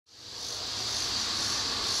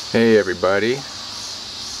Hey everybody,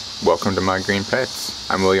 welcome to My Green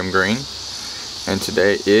Pets. I'm William Green, and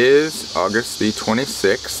today is August the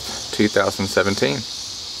 26th, 2017.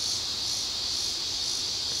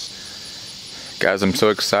 Guys, I'm so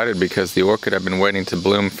excited because the orchid I've been waiting to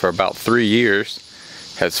bloom for about 3 years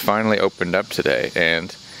has finally opened up today,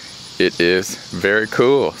 and it is very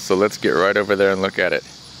cool. So let's get right over there and look at it.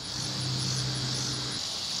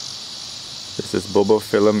 This is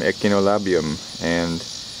Bulbophyllum echinolabium, and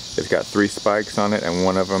it's got 3 spikes on it, and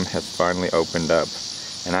one of them has finally opened up.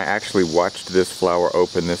 And I actually watched this flower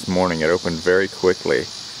open this morning. It opened very quickly.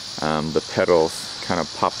 The petals kind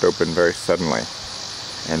of popped open very suddenly.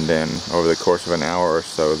 And then over the course of an hour or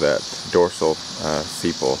so, that dorsal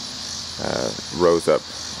sepal rose up.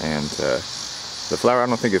 And the flower I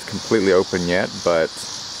don't think is completely open yet, but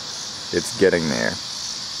it's getting there.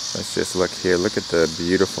 Let's just look here. Look at the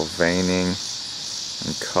beautiful veining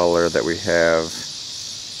and color that we have.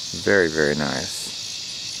 Very, very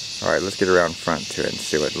nice. Alright, let's get around front to it and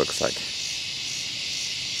see what it looks like.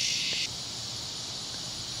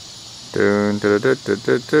 Dun, dun, dun, dun,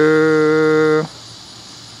 dun, dun.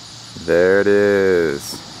 There it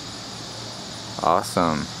is.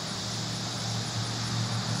 Awesome.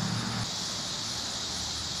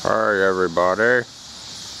 Hi everybody.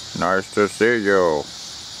 Nice to see you.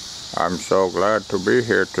 I'm so glad to be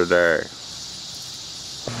here today.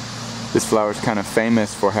 This flower is kind of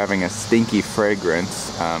famous for having a stinky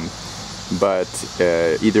fragrance, but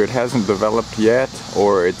either it hasn't developed yet,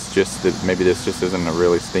 or it's just that maybe this just isn't a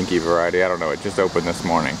really stinky variety. I don't know. It just opened this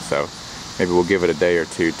morning, so maybe we'll give it a day or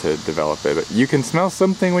two to develop it. But you can smell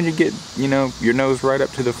something when you get, your nose right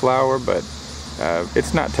up to the flower, but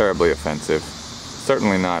it's not terribly offensive.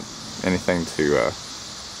 Certainly not anything to.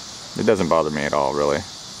 It doesn't bother me at all, really.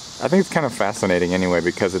 I think it's kind of fascinating anyway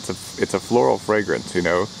because it's a floral fragrance,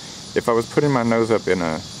 If I was putting my nose up in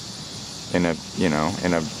a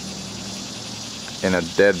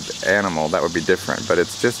dead animal, that would be different. But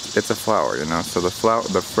it's a flower, So the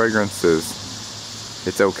fragrance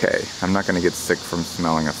it's okay. I'm not going to get sick from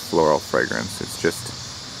smelling a floral fragrance. It's just,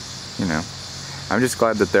 I'm just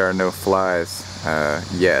glad that there are no flies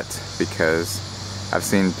yet, because I've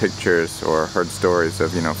seen pictures or heard stories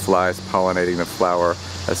of, flies pollinating the flower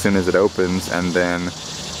as soon as it opens, and then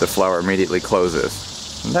the flower immediately closes.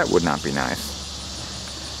 And that would not be nice.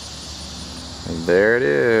 And there it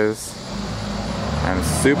is. I'm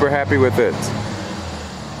super happy with it.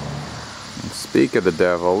 And speak of the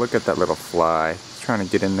devil, look at that little fly. He's trying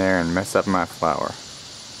to get in there and mess up my flower.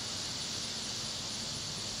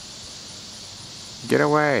 Get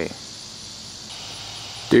away.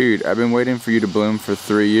 Dude, I've been waiting for you to bloom for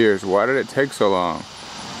 3 years. Why did it take so long?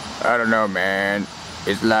 I don't know, man.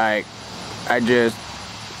 It's like, I just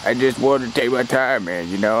wanted to take my time, man.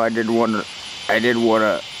 I didn't want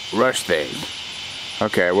to rush things.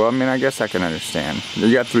 Okay, well, I guess I can understand.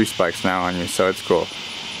 You got 3 spikes now on you, so it's cool.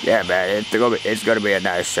 Yeah, man, it's gonna be a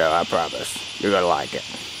nice show, I promise. You're gonna like it.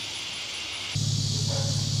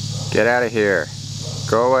 Get out of here.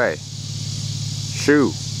 Go away.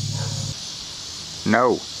 Shoo.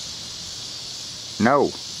 No. No.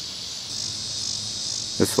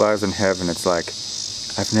 This fly's in heaven. It's like,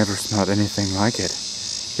 I've never smelled anything like it.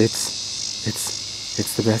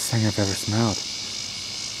 It's the best thing I've ever smelled.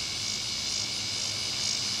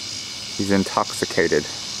 He's intoxicated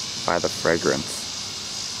by the fragrance.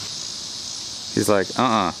 He's like,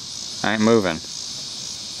 I ain't moving.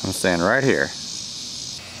 I'm staying right here.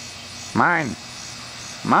 Mine!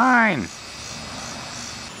 Mine!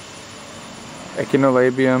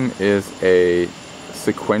 Echinolabium is a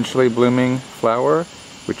sequentially blooming flower,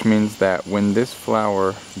 which means that when this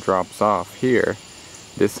flower drops off here,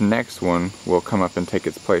 this next one will come up and take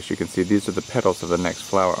its place. You can see these are the petals of the next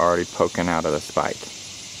flower already poking out of the spike.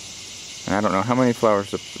 And I don't know how many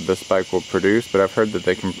flowers the spike will produce, but I've heard that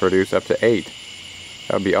they can produce up to 8.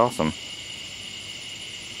 That would be awesome.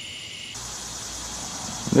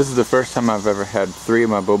 This is the first time I've ever had 3 of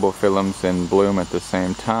my Bulbophyllums in bloom at the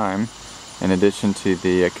same time. In addition to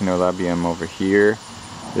the echinolabium over here,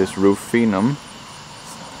 this ruffinum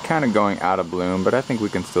is kind of going out of bloom, but I think we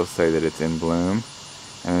can still say that it's in bloom.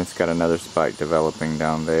 And it's got another spike developing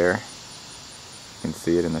down there. You can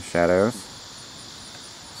see it in the shadows.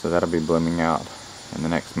 So that'll be blooming out in the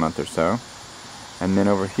next month or so. And then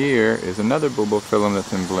over here is another Bulbophyllum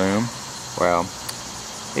that's in bloom. Well,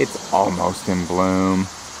 it's almost in bloom.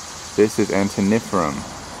 This is Antoniferum.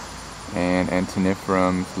 And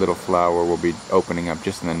Antoniferum's little flower will be opening up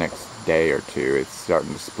just in the next day or two. It's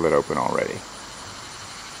starting to split open already.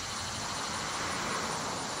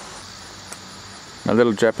 Our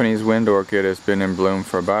little Japanese wind orchid has been in bloom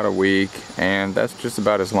for about a week, and that's just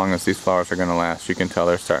about as long as these flowers are going to last. You can tell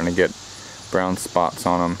they're starting to get brown spots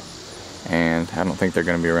on them, and I don't think they're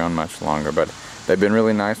going to be around much longer, but they've been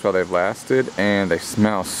really nice while they've lasted, and they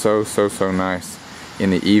smell so nice in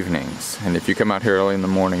the evenings. And if you come out here early in the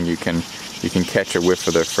morning, you can catch a whiff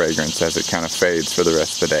of their fragrance as it kind of fades for the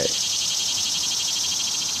rest of the day.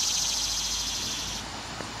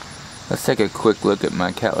 Let's take a quick look at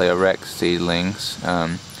my Cattleya rex seedlings.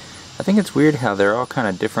 I think it's weird how they're all kind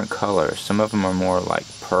of different colors. Some of them are more like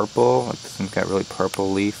purple, like this one's got really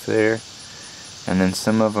purple leaf there. And then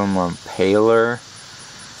some of them are paler.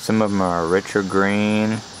 Some of them are a richer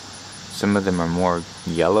green. Some of them are more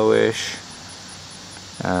yellowish.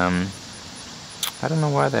 I don't know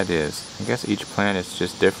why that is. I guess each plant is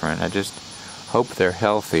just different. I just hope they're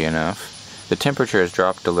healthy enough. The temperature has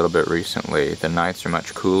dropped a little bit recently. The nights are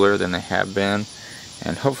much cooler than they have been,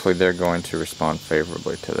 and hopefully they're going to respond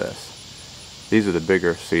favorably to this. These are the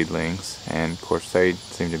bigger seedlings, and of course they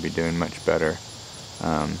seem to be doing much better.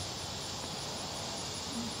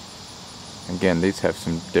 Again, these have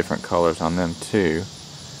some different colors on them too,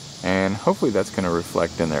 and hopefully that's going to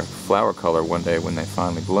reflect in their flower color one day when they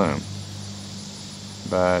finally bloom.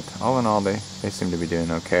 But all in all, they seem to be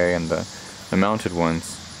doing okay, and the mounted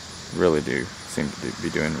ones really do seem to be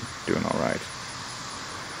doing all right.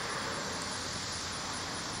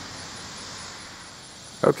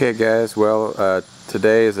 Okay guys, well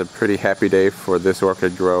today is a pretty happy day for this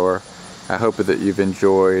orchid grower. I hope that you've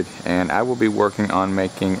enjoyed, and I will be working on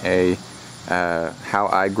making a how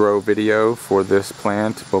I grow video for this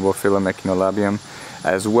plant, Bulbophyllum echinolabium,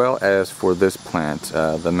 as well as for this plant,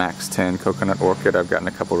 the Max 10 coconut orchid. I've gotten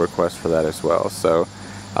a couple requests for that as well, so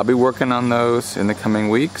I'll be working on those in the coming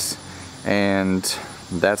weeks. And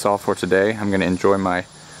that's all for today. I'm going to enjoy my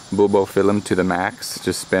Bulbophyllum to the max,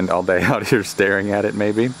 just spend all day out here staring at it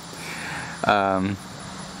maybe.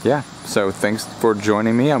 Yeah, so thanks for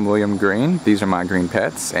joining me. I'm William Green. These are my green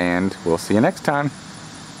pets, and we'll see you next time.